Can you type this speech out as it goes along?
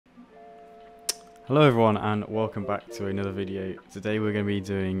Hello everyone and welcome back to another video. Today we're going to be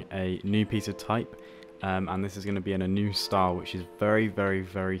doing a new piece of type and this is going to be in a new style which is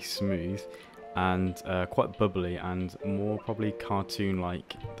very smooth and quite bubbly and more probably cartoon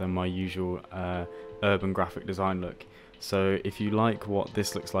like than my usual urban graphic design look. So if you like what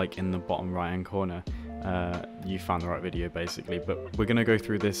this looks like in the bottom right hand corner, you found the right video basically. But we're going to go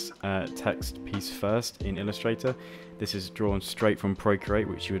through this text piece first in Illustrator. This is drawn straight from Procreate,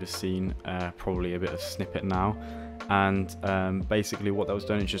 which you would have seen probably a bit of snippet now. And basically what that was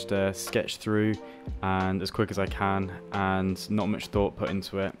done is just sketch through and as quick as I can and not much thought put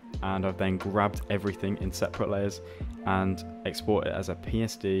into it. And I've then grabbed everything in separate layers and exported it as a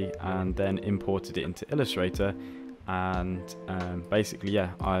PSD and then imported it into Illustrator. And basically,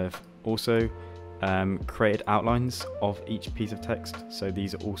 yeah, I've also created outlines of each piece of text, so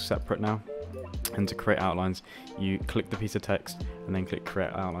these are all separate now. And to create outlines, you click the piece of text and then click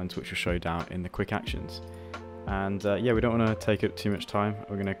create outlines, which will show down in the quick actions. And yeah, we don't want to take up too much time.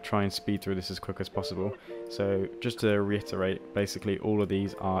 We're going to try and speed through this as quick as possible. So just to reiterate, basically all of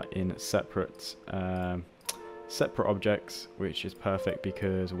these are in separate objects, which is perfect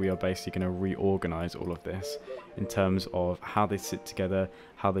because we are basically going to reorganize all of this in terms of how they sit together,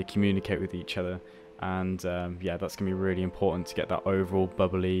 how they communicate with each other, and yeah, that's going to be really important to get that overall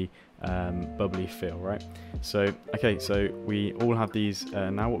bubbly feel, right? So okay, so we all have these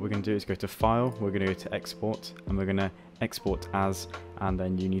now. What we're going to do is go to File, we're going to go to Export, and we're going to export as, and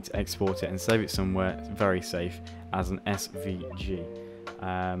then you need to export it and save it somewhere very safe as an SVG.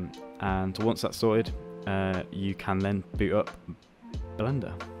 And once that's sorted, you can then boot up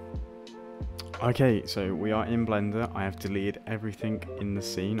Blender. Okay, so we are in Blender. I have deleted everything in the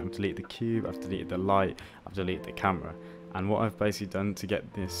scene. I've deleted the cube, I've deleted the light, I've deleted the camera. And what I've basically done to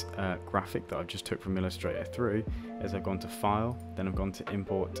get this graphic that I just took from Illustrator through is I've gone to File, then I've gone to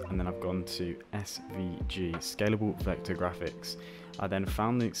Import, and then I've gone to SVG, Scalable Vector Graphics. I then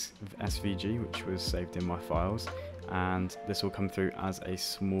found this SVG, which was saved in my files, and this will come through as a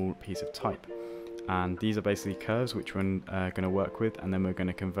small piece of type. And these are basically curves which we're going to work with, and then we're going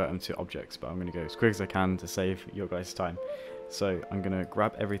to convert them to objects, but I'm going to go as quick as I can to save your guys' time. So I'm going to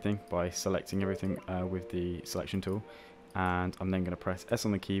grab everything by selecting everything with the selection tool, and I'm then going to press S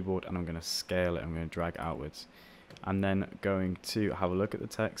on the keyboard and I'm going to scale it. I'm going to drag outwards. I'm then going to have a look at the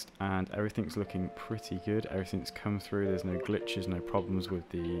text, and everything's looking pretty good. Everything's come through, there's no glitches, no problems with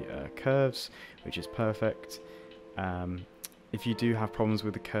the curves, which is perfect. If you do have problems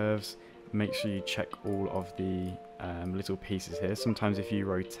with the curves, make sure you check all of the little pieces here. Sometimes if you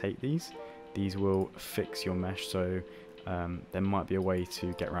rotate these will fix your mesh, so there might be a way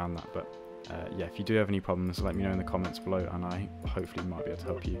to get around that. But yeah, if you do have any problems, let me know in the comments below and I hopefully might be able to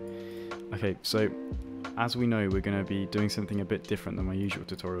help you. Okay, so as we know, we're going to be doing something a bit different than my usual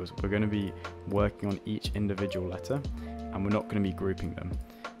tutorials. We're going to be working on each individual letter and we're not going to be grouping them.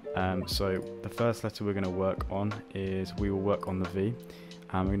 So the first letter we're going to work on is, we will work on the V.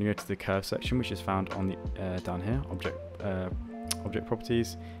 We're going to go to the curve section, which is found on the down here, object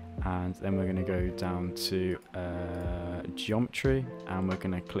properties, and then we're going to go down to geometry, and we're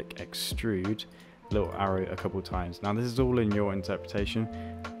going to click extrude, little arrow a couple times. Now this is all in your interpretation.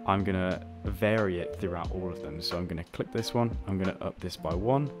 I'm going to vary it throughout all of them. So I'm going to click this one, I'm going to up this by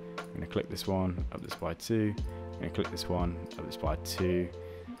 1, I'm going to click this one, up this by 2, I'm going to click this one, up this by 2,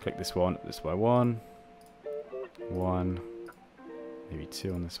 click this one, up this by 1, maybe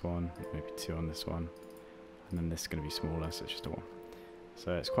 2 on this one, maybe 2 on this one, and then this is going to be smaller, so it's just a 1.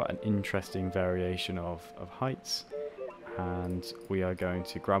 So it's quite an interesting variation of heights, and we are going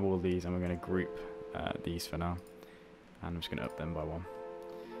to grab all these and we're going to group these for now, and I'm just going to up them by 1.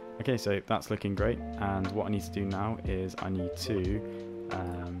 Okay, so that's looking great, and what I need to do now is I need to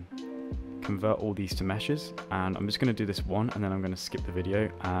convert all these to meshes, and I'm just going to do this one and then I'm going to skip the video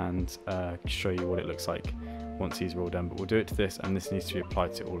and show you what it looks like once these are all done. But we'll do it to this, and this needs to be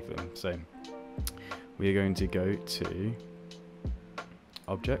applied to all of them. So we're going to go to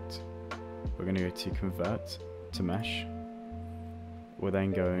object, we're going to go to convert to mesh, we're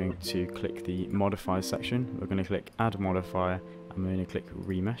then going to click the modifier section, we're going to click add modifier, and we're going to click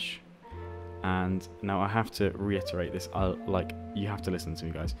remesh. And now I have to reiterate this, like, you have to listen to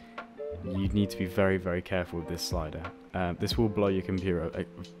me guys, you need to be very careful with this slider. This will blow your computer a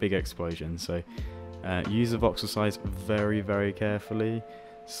big explosion, so use the voxel size very carefully.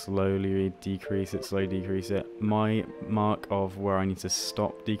 Slowly decrease it, slowly decrease it. My mark of where I need to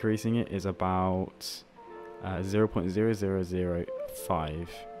stop decreasing it is about 0.0005.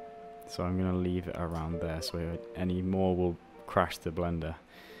 So I'm going to leave it around there, so any more will crash the Blender.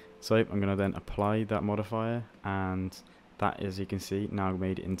 So I'm going to then apply that modifier, and that, as you can see, now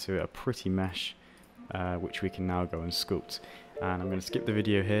made it into a pretty mesh which we can now go and sculpt. And I'm going to skip the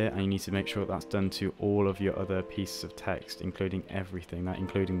video here, and you need to make sure that's done to all of your other pieces of text, including everything,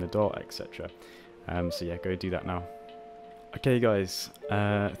 including the dot, etc. So yeah, go do that now. Okay guys,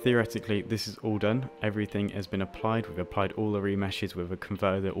 theoretically this is all done. Everything has been applied. We've applied all the remeshes, we've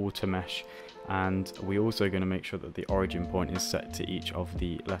converted it all to mesh, and we're also going to make sure that the origin point is set to each of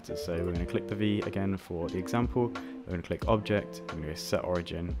the letters. So we're going to click the V again for the example, we're going to click object, we're going to go set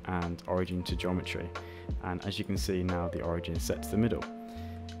origin and origin to geometry, and as you can see now the origin is set to the middle.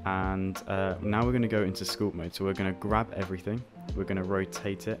 And now we're going to go into sculpt mode, so we're going to grab everything, we're going to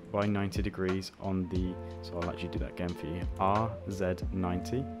rotate it by 90 degrees on the, so I'll actually do that again for you,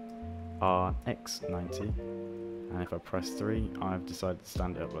 RZ90, RX90, and if I press 3, I've decided to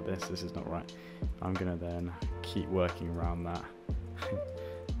stand it up like this is not right. I'm going to then keep working around that.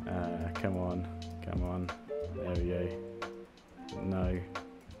 Come on, there we go, no,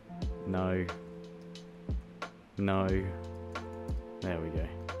 there we go,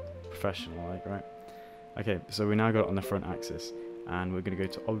 professional like, right? Okay, so we now got it on the front axis, and we're going to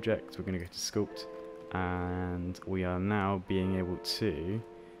go to object, we're going to go to sculpt, and we are now being able to,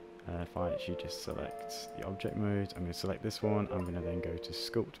 if I actually just select the object mode, I'm going to select this one, I'm going to then go to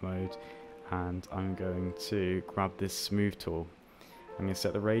sculpt mode, and I'm going to grab this smooth tool. I'm going to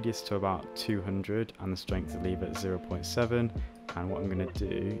set the radius to about 200 and the strength to leave at 0.7, and what I'm going to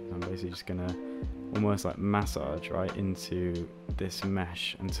do, I'm basically just going to almost like massage right into this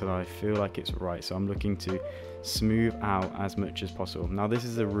mesh until I feel like it's right. So I'm looking to smooth out as much as possible. Now this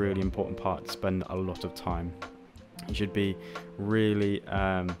is a really important part to spend a lot of time. You should be really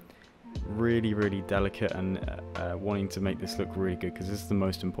really delicate and wanting to make this look really good, because this is the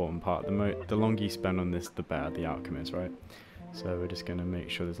most important part. The longer you spend on this, the better the outcome is, right? So we're just going to make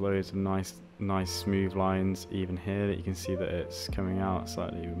sure there's loads of nice smooth lines even here that you can see that it's coming out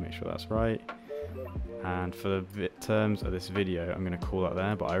slightly. We'll make sure that's right. And for the terms of this video, I'm going to call that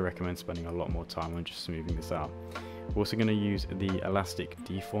there, but I recommend spending a lot more time on just smoothing this out. We're also going to use the elastic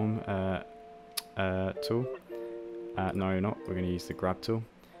deform tool. No, we're not. We're going to use the grab tool,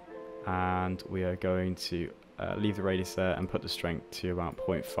 and we are going to leave the radius there and put the strength to about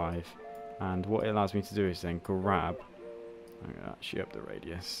 0.5. And what it allows me to do is then grab, I'm going to actually up the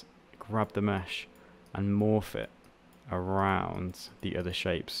radius, grab the mesh and morph it around the other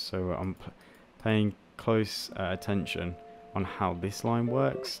shapes. So I'm paying close attention on how this line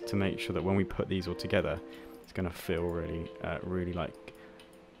works to make sure that when we put these all together, it's going to feel really like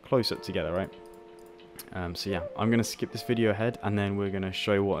close up together, right? So yeah, I'm going to skip this video ahead, and then we're going to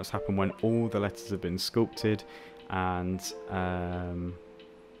show what has happened when all the letters have been sculpted and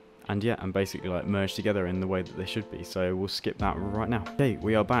yeah, and basically like merged together in the way that they should be. So we'll skip that right now. Okay,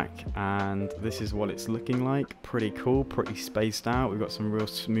 we are back, and this is what it's looking like. Pretty cool, pretty spaced out. We've got some real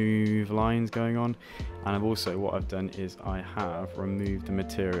smooth lines going on, and I've also, what I've done is I have removed the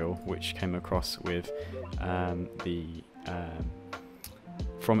material which came across with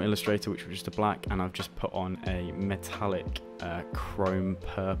from Illustrator, which was just a black, and I've just put on a metallic chrome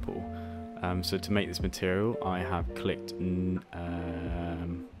purple. So to make this material, I have clicked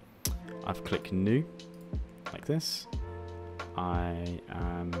new, like this. I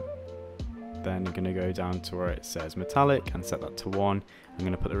am then going to go down to where it says metallic and set that to 1. I'm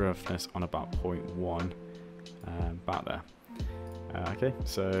going to put the roughness on about 0.1, about there. Okay,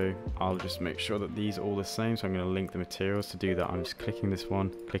 so I'll just make sure that these are all the same. So I'm going to link the materials. To do that, I'm just clicking this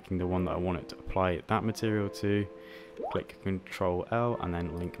one, clicking the one that I want it to apply that material to, click Control L, and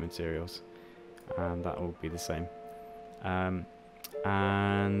then link materials, and that will be the same.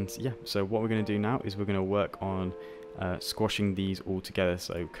 And yeah, so what we're going to do now is we're going to work on squashing these all together.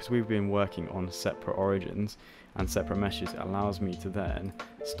 So because we've been working on separate origins and separate meshes, it allows me to then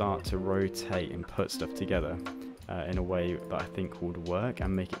start to rotate and put stuff together in a way that I think would work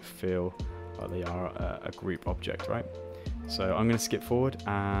and make it feel like they are a group object, right? So I'm going to skip forward,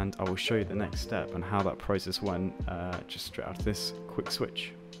 and I will show you the next step and how that process went just straight after this quick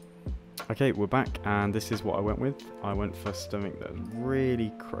switch. Okay, we're back, and this is what I went with. I went for something that's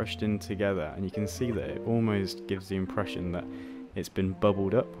really crushed in together, and you can see that it almost gives the impression that it's been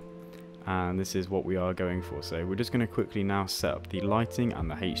bubbled up, and this is what we are going for. So we're just going to quickly now set up the lighting and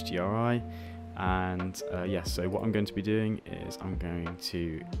the HDRI, and yes, so what I'm going to be doing is I'm going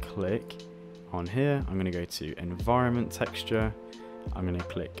to click on here, I'm going to go to environment texture, I'm going to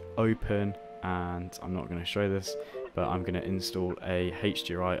click open, and I'm not going to show this, but I'm going to install a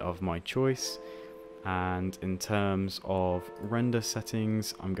HDRI of my choice. And in terms of render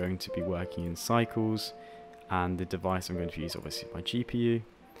settings, I'm going to be working in cycles, and the device I'm going to use obviously my GPU.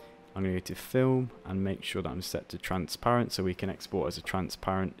 I'm going to go to film and make sure that I'm set to transparent, so we can export as a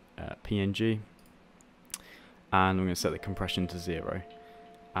transparent PNG. and I'm going to set the compression to 0.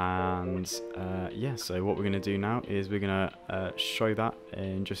 And yeah, so what we're going to do now is we're going to show that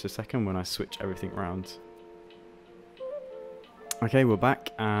in just a second when I switch everything around. Okay, we're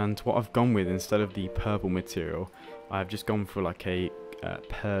back, and what I've gone with instead of the purple material, I've just gone for like a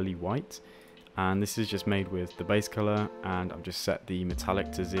pearly white, and this is just made with the base color, and I've just set the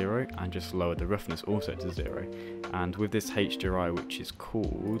metallic to 0 and just lowered the roughness also to 0. And with this HDRI, which is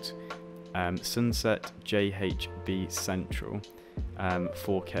called Sunset JHB Central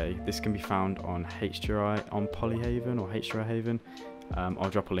 4K, this can be found on HDRI on Polyhaven or HDRI Haven. I'll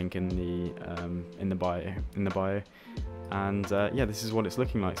drop a link in the bio. And yeah, this is what it's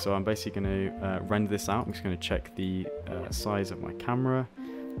looking like. So I'm basically going to render this out. I'm just going to check the size of my camera.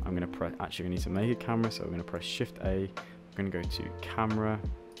 I'm going to press, actually I need to make a camera, so we're going to press Shift A. We're going to go to Camera.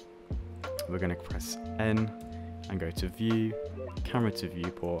 We're going to press N and go to View, Camera to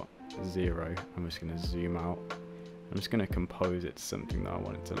Viewport, 0. I'm just going to zoom out. I'm just going to compose it to something that I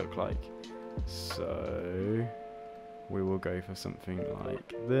want it to look like. So we will go for something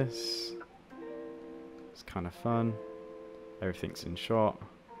like this. It's kind of fun. Everything's in shot.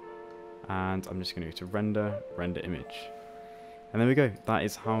 And I'm just going to go to render image. And there we go. That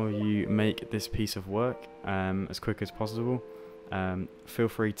is how you make this piece of work as quick as possible. Feel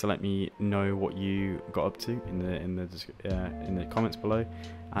free to let me know what you got up to in the comments below.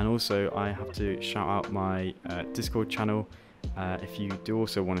 And also, I have to shout out my Discord channel. If you do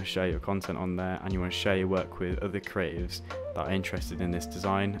also want to share your content on there and you want to share your work with other creatives that are interested in this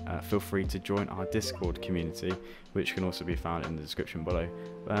design, feel free to join our Discord community, which can also be found in the description below.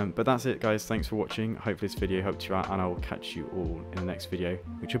 But that's it, guys. Thanks for watching. Hopefully this video helped you out, and I will catch you all in the next video,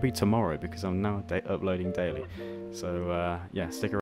 which will be tomorrow because I'm now uploading daily. So yeah, stick around.